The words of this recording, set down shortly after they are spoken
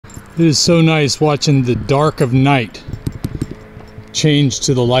It is so nice watching the dark of night change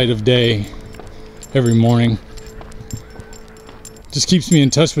to the light of day every morning. Just keeps me in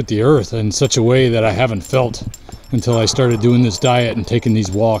touch with the earth in such a way that I haven't felt until I started doing this diet and taking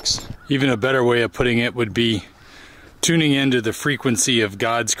these walks. Even a better way of putting it would be tuning into the frequency of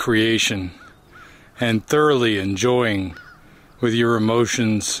God's creation and thoroughly enjoying with your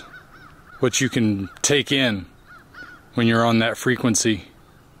emotions what you can take in when you're on that frequency,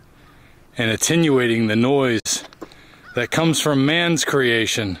 and attenuating the noise that comes from man's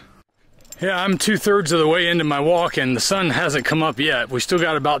creation. Yeah, I'm 2/3 of the way into my walk and the sun hasn't come up yet. We still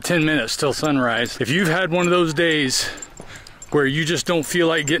got about 10 minutes till sunrise. If you've had one of those days where you just don't feel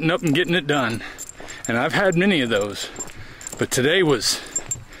like getting up and getting it done, and I've had many of those, but today was,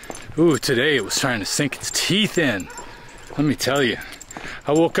 today it was trying to sink its teeth in. Let me tell you,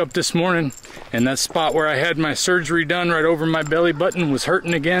 I woke up this morning and that spot where I had my surgery done right over my belly button was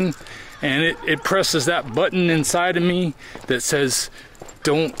hurting again. And it presses that button inside of me that says,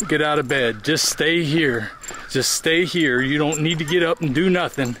 don't get out of bed, just stay here. Just stay here. You don't need to get up and do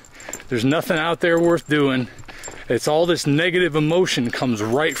nothing. There's nothing out there worth doing. It's all this negative emotion comes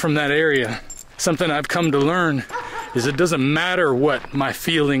right from that area. Something I've come to learn is it doesn't matter what my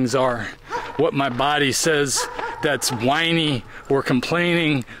feelings are, what my body says that's whiny or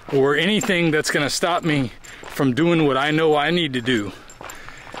complaining or anything that's gonna stop me from doing what I know I need to do.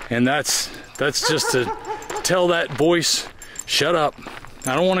 And that's just to tell that voice, shut up.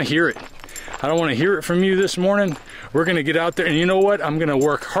 I don't want to hear it. I don't want to hear it from you this morning. We're going to get out there, and you know what? I'm going to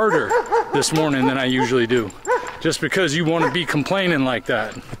work harder this morning than I usually do. Just because you want to be complaining like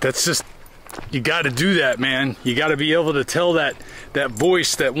that. That's just, you got to do that, man. You got to be able to tell that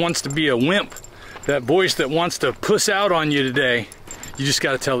voice that wants to be a wimp, that voice that wants to puss out on you today. You just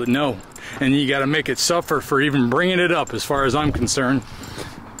got to tell it no. And you got to make it suffer for even bringing it up, as far as I'm concerned.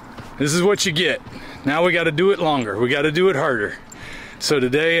 This is what you get. Now we got to do it longer. We got to do it harder. So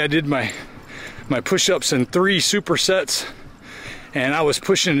today I did my push-ups in 3 supersets, and I was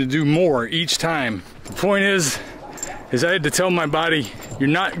pushing to do more each time. The point is I had to tell my body, you're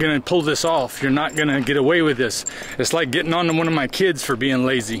not gonna pull this off. You're not gonna get away with this. It's like getting on to one of my kids for being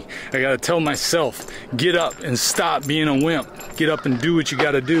lazy. I gotta tell myself, get up and stop being a wimp. Get up and do what you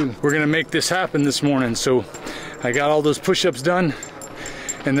gotta do. We're gonna make this happen this morning. So I got all those push-ups done.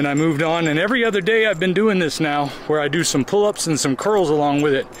 And then I moved on, and every other day I've been doing this now, where I do some pull-ups and some curls along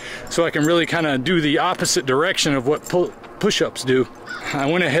with it, so I can really kind of do the opposite direction of what push-ups do. I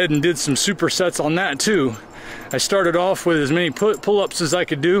went ahead and did some supersets on that too. I started off with as many pull-ups as I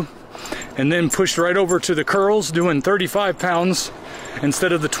could do, and then pushed right over to the curls, doing 35 pounds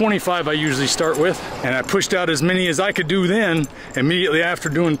instead of the 25 I usually start with. And I pushed out as many as I could do then, immediately after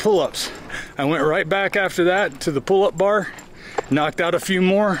doing pull-ups. I went right back after that to the pull-up bar, knocked out a few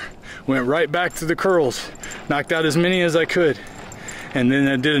more, went right back to the curls, knocked out as many as I could, and then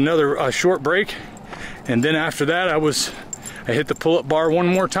I did another short break, and then after that I hit the pull-up bar one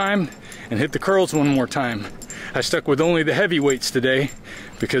more time and hit the curls one more time. I stuck with only the heavy weights today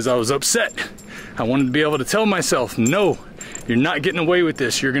because I was upset. I wanted to be able to tell myself, no, you're not getting away with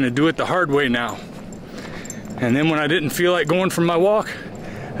this. You're gonna do it the hard way now. And then when I didn't feel like going for my walk,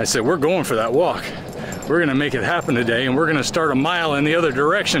 I said, we're going for that walk. We're gonna make it happen today, and we're gonna start a mile in the other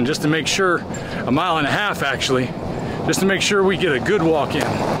direction just to make sure, a mile and a half actually, just to make sure we get a good walk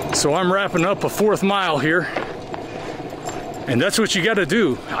in. So I'm wrapping up a 4th mile here, and that's what you gotta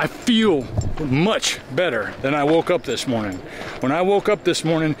do. I feel much better than I woke up this morning. When I woke up this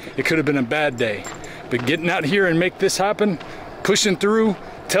morning, it could have been a bad day, but getting out here and make this happen, pushing through,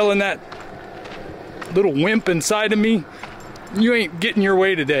 telling that little wimp inside of me, you ain't getting your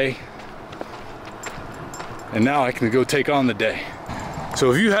way today. And now I can go take on the day.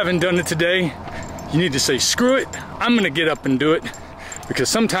 So if you haven't done it today, you need to say, screw it, I'm gonna get up and do it. Because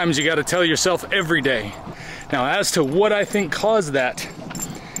sometimes you gotta tell yourself every day. Now, as to what I think caused that,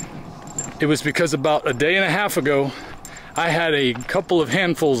 it was because about a day and a half ago, I had a couple of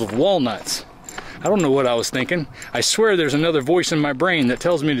handfuls of walnuts. I don't know what I was thinking. I swear there's another voice in my brain that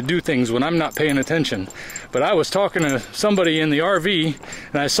tells me to do things when I'm not paying attention. But I was talking to somebody in the RV,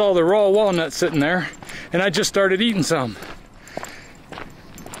 and I saw the raw walnut sitting there, and I just started eating some.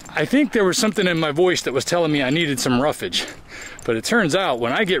 I think there was something in my voice that was telling me I needed some roughage. But it turns out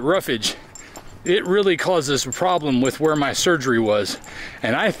when I get roughage, it really causes a problem with where my surgery was.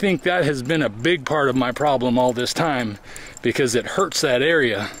 And I think that has been a big part of my problem all this time, because it hurts that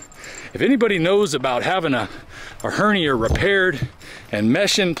area. If anybody knows about having a a hernia repaired and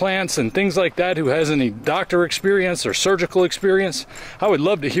mesh implants and things like that, who has any doctor experience or surgical experience, I would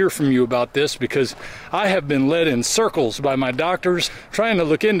love to hear from you about this, because I have been led in circles by my doctors trying to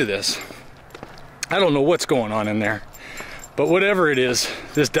look into this. I don't know what's going on in there, but whatever it is,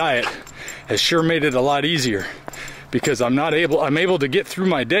 this diet has sure made it a lot easier, because I'm able to get through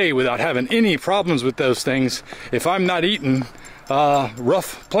my day without having any problems with those things if I'm not eating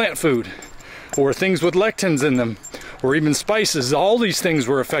rough plant food or things with lectins in them, or even spices. All these things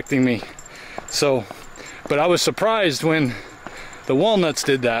were affecting me. So, but I was surprised when the walnuts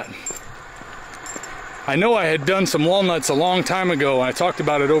did that. I know I had done some walnuts a long time ago. I talked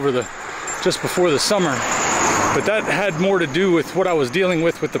about it just before the summer, but that had more to do with what I was dealing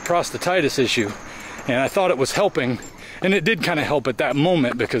with the prostatitis issue. And I thought it was helping, and it did kind of help at that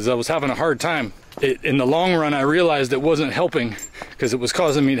moment because I was having a hard time. In the long run, I realized it wasn't helping because it was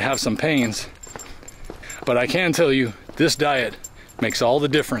causing me to have some pains. But I can tell you, this diet makes all the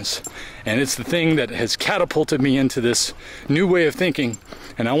difference, and it's the thing that has catapulted me into this new way of thinking,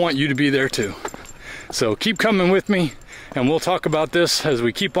 and I want you to be there too. So keep coming with me, and we'll talk about this as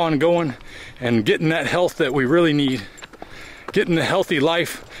we keep on going and getting that health that we really need, getting the healthy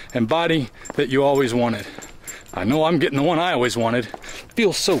life and body that you always wanted. I know I'm getting the one I always wanted. It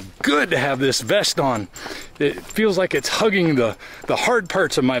feels so good to have this vest on. It feels like it's hugging the hard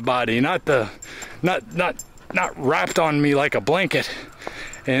parts of my body, not wrapped on me like a blanket.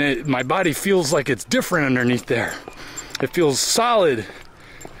 And my body feels like it's different underneath there. It feels solid.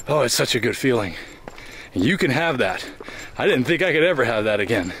 Oh, it's such a good feeling. And you can have that. I didn't think I could ever have that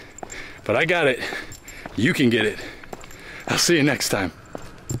again, but I got it. You can get it. I'll see you next time.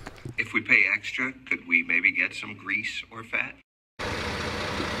 If we pay extra, could we maybe get some grease or fat?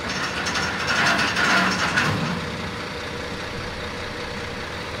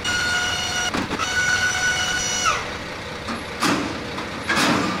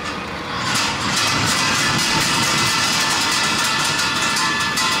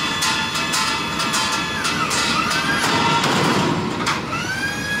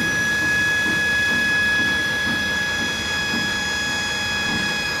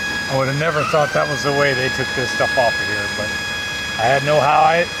 I would have never thought that was the way they took this stuff off of here, but I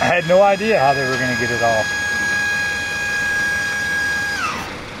had no idea how they were going to get it off.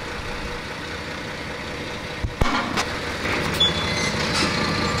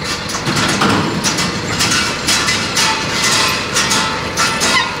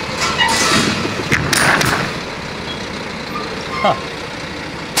 Huh.